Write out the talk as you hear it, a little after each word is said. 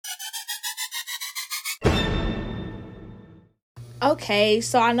Okay,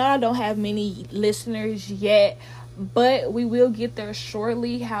 so I know I don't have many listeners yet, but we will get there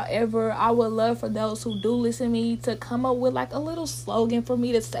shortly. However, I would love for those who do listen to me to come up with like a little slogan for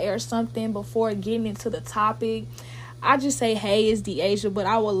me to say or something before getting into the topic. I just say, hey, it's Deasia, but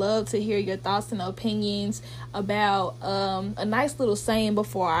I would love to hear your thoughts and opinions about a nice little saying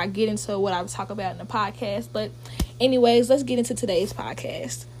before I get into what I talk about in the podcast. But anyways, let's get into today's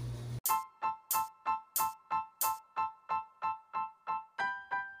podcast.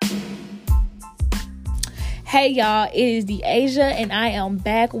 Hey y'all, it is Deasia and I am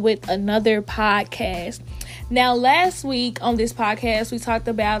back with another podcast. Now, last week on this podcast, we talked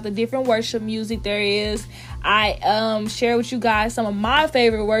about the different worship music there is. I shared with you guys some of my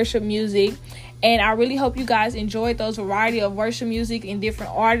favorite worship music, and I really hope you guys enjoyed those variety of worship music and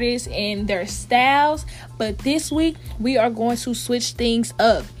different artists and their styles. But this week, we are going to switch things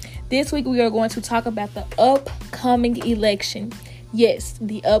up. This week, we are going to talk about the upcoming election. Yes,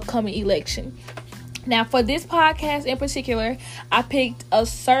 the upcoming election. Now, for this podcast in particular, I picked a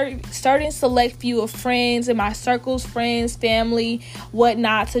certain select few of friends in my circles, friends, family,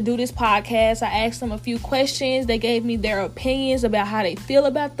 whatnot, to do this podcast. I asked them a few questions. They gave me their opinions about how they feel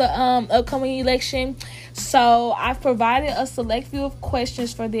about the upcoming election. So I've provided a select few of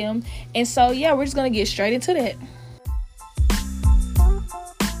questions for them. And so, yeah, we're just going to get straight into that.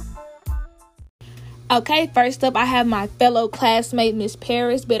 Okay, first up, I have my fellow classmate, Miss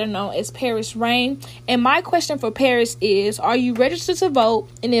Paris, better known as Paris Rain. And my question for Paris is, are you registered to vote?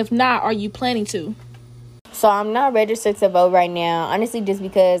 And if not, are you planning to? So I'm not registered to vote right now, honestly, just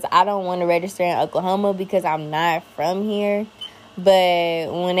because I don't want to register in Oklahoma because I'm not from here.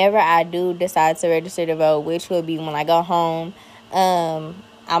 But whenever I do decide to register to vote, which will be when I go home, I'm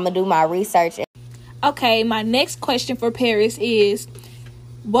going to do my research. Okay, my next question for Paris is,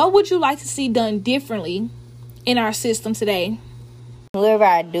 what would you like to see done differently in our system today? Whoever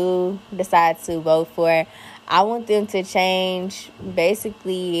I do decide to vote for, I want them to change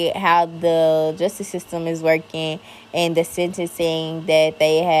basically how the justice system is working and the sentencing that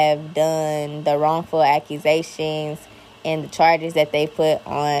they have done, the wrongful accusations and the charges that they put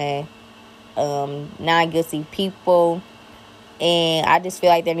on non-guilty people. And I just feel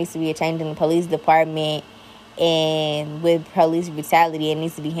like there needs to be a change in the police department. And with police brutality, it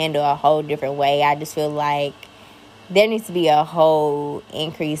needs to be handled a whole different way. I just feel like there needs to be a whole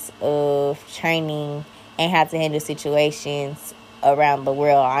increase of training and how to handle situations around the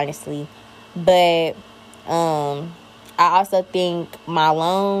world, honestly. But I also think my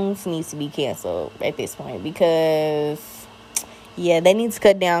loans need to be canceled at this point because, yeah, they need to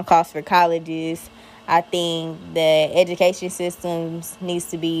cut down costs for colleges. I think the education systems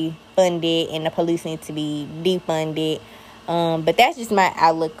needs to be funded and the police need to be defunded. But that's just my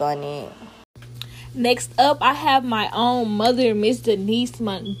outlook on it. Next up, I have my own mother, Miss Denise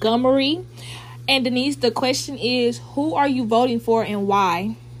Montgomery. And Denise, the question is, who are you voting for and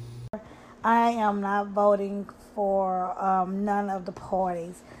why? I am not voting for none of the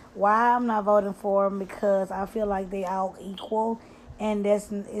parties. Why I'm not voting for them? Because I feel like they all equal. And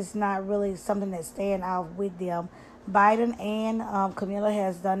it's not really something that stand out with them. Biden and Kamala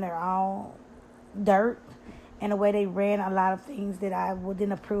has done their own dirt. And the way they ran a lot of things that I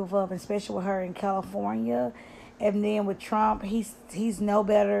didn't approve of, especially with her in California. And then with Trump, he's no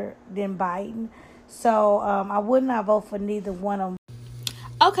better than Biden. So I would not vote for neither one of them.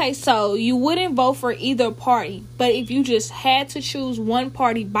 Okay, so you wouldn't vote for either party. But if you just had to choose one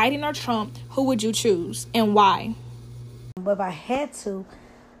party, Biden or Trump, who would you choose and why? But if I had to,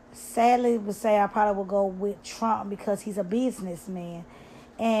 sadly would say I probably would go with Trump because he's a businessman.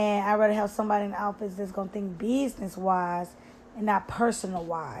 And I'd rather have somebody in the office that's going to think business-wise and not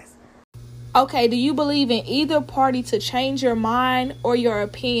personal-wise. Okay, do you believe in either party to change your mind or your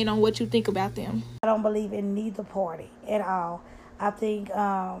opinion on what you think about them? I don't believe in neither party at all. I think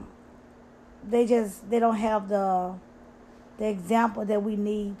they don't have the example that we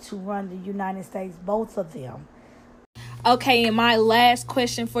need to run the United States, both of them. Okay, and my last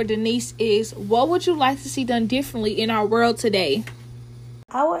question for Denise is, what would you like to see done differently in our world today?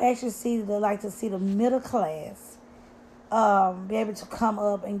 I would actually like to see the middle class be able to come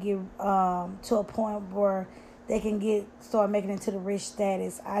up and get to a point where they can start making it to the rich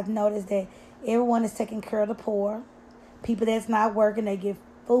status. I've noticed that everyone is taking care of the poor. People that's not working, they get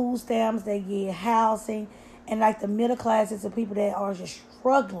food stamps, they get housing, and like the middle class is the people that are just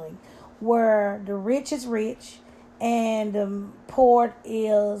struggling, where the rich is rich and the poor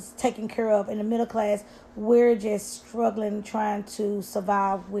is taken care of. In the middle class, we're just struggling, trying to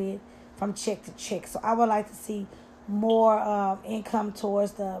survive from check to check. So I would like to see more income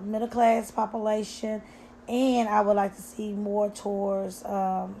towards the middle class population And I would like to see more towards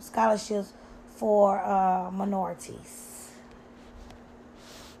scholarships for minorities.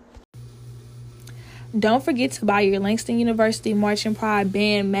 Don't forget to buy your Langston University Marching Pride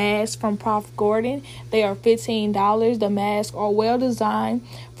band masks from Prof. Gordon. They are $15. The masks are well designed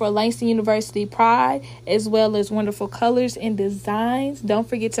for Langston University Pride, as well as wonderful colors and designs. Don't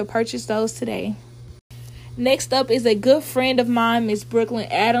forget to purchase those today. Next up is a good friend of mine, Miss Brooklyn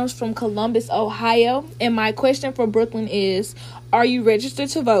Adams from Columbus, Ohio. And my question for Brooklyn is, are you registered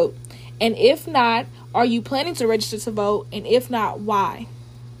to vote? And if not, are you planning to register to vote? And if not, why?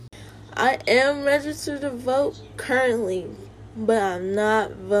 I am registered to vote currently, but I'm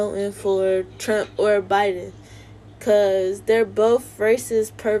not voting for Trump or Biden because they're both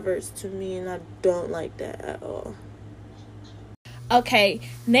racist perverts to me, and I don't like that at all. Okay,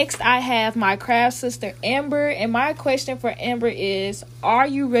 next I have my craft sister Amber, and my question for Amber is, are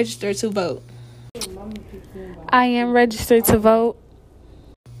you registered to vote? I am registered to vote.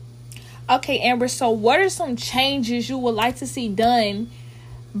 Okay, Amber, so what are some changes you would like to see done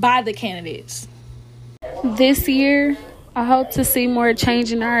by the candidates? This year, I hope to see more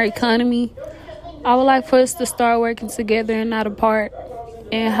change in our economy. I would like for us to start working together and not apart.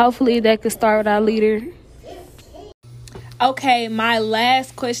 And hopefully that could start with our leader. Okay, my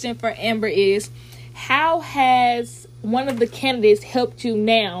last question for Amber is, how has one of the candidates helped you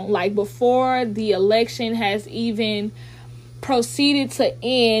now, like before the election has even proceeded to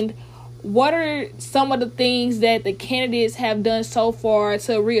end? What are some of the things that the candidates have done so far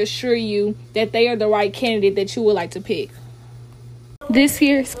to reassure you that they are the right candidate that you would like to pick? This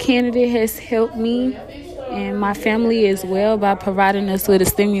year's candidate has helped me and my family as well by providing us with a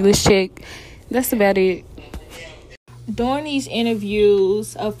stimulus check. That's about it. During these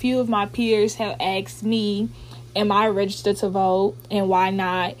interviews, a few of my peers have asked me, am I registered to vote and why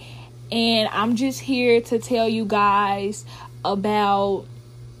not? And I'm just here to tell you guys about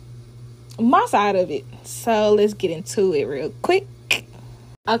my side of it. So let's get into it real quick.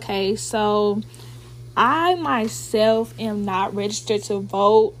 Okay, so I myself am not registered to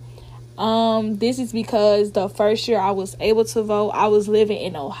vote. This is because the first year I was able to vote, I was living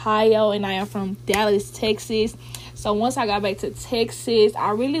in Ohio and I am from Dallas, Texas. So once I got back to Texas,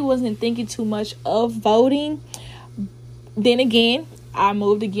 I really wasn't thinking too much of voting. Then again, I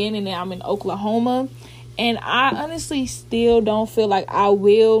moved again and now I'm in Oklahoma. And I honestly still don't feel like I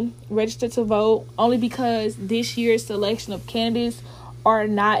will register to vote, only because this year's selection of candidates are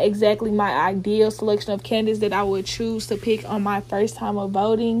not exactly my ideal selection of candidates that I would choose to pick on my first time of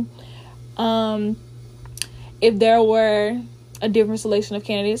voting. If there were a different selection of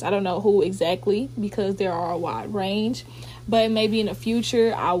candidates, I don't know who exactly, because there are a wide range. But maybe in the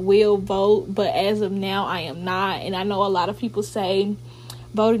future I will vote, but as of now I am not. And I know a lot of people say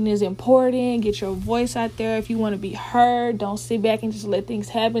voting is important. Get your voice out there if you want to be heard. Don't sit back and just let things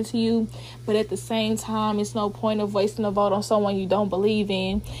happen to you. But at the same time, it's no point of wasting a vote on someone you don't believe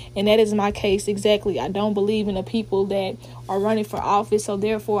in. And that is my case exactly. I don't believe in the people that are running for office. So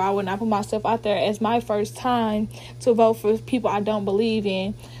therefore, I would not put myself out there as my first time to vote for people I don't believe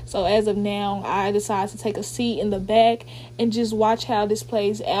in. So as of now, I decided to take a seat in the back and just watch how this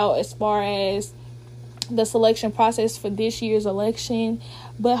plays out as far as the selection process for this year's election.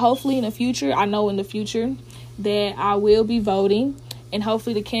 But hopefully in the future, I know in the future that I will be voting, and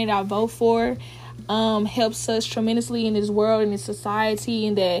hopefully the candidate I vote for helps us tremendously in this world and this society,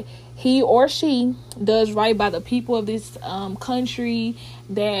 and that he or she does right by the people of this country,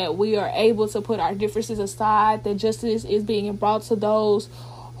 that we are able to put our differences aside, that justice is being brought to those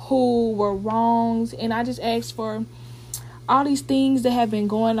who were wronged. And I just ask for all these things that have been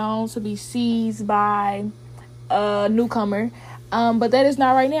going on to be seized by a newcomer. But that is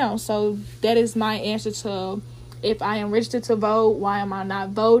not right now. So that is my answer to if I am registered to vote, why am I not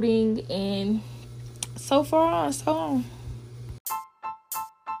voting, and so far on, so on.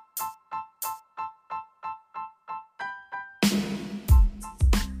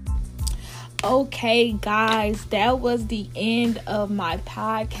 Okay, guys, that was the end of my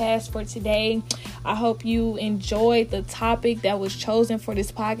podcast for today. I hope you enjoyed the topic that was chosen for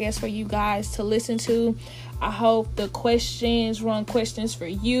this podcast for you guys to listen to. I hope the questions run questions for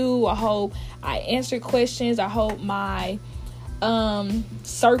you. I hope I answer questions. I hope my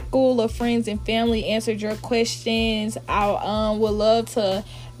circle of friends and family answered your questions. I would love to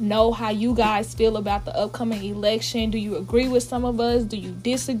know how you guys feel about the upcoming election. Do you agree with some of us? Do you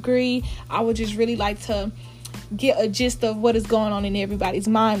disagree? I would just really like to get a gist of what is going on in everybody's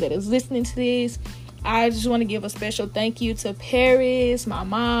mind that is listening to this. I just want to give a special thank you to Paris, my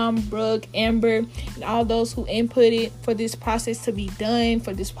mom, Brooke, Amber, and all those who inputted for this process to be done,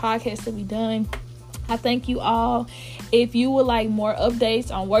 for this podcast to be done. I thank you all. If you would like more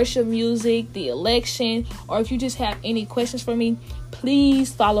updates on worship music, the election, or if you just have any questions for me,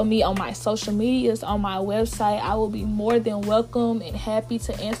 please follow me on my social medias, on my website. I will be more than welcome and happy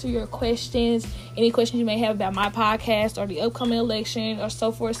to answer your questions. Any questions you may have about my podcast or the upcoming election or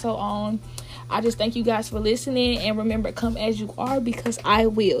so forth, so on. I just thank you guys for listening. And remember, come as you are, because I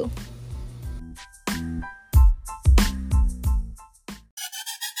will.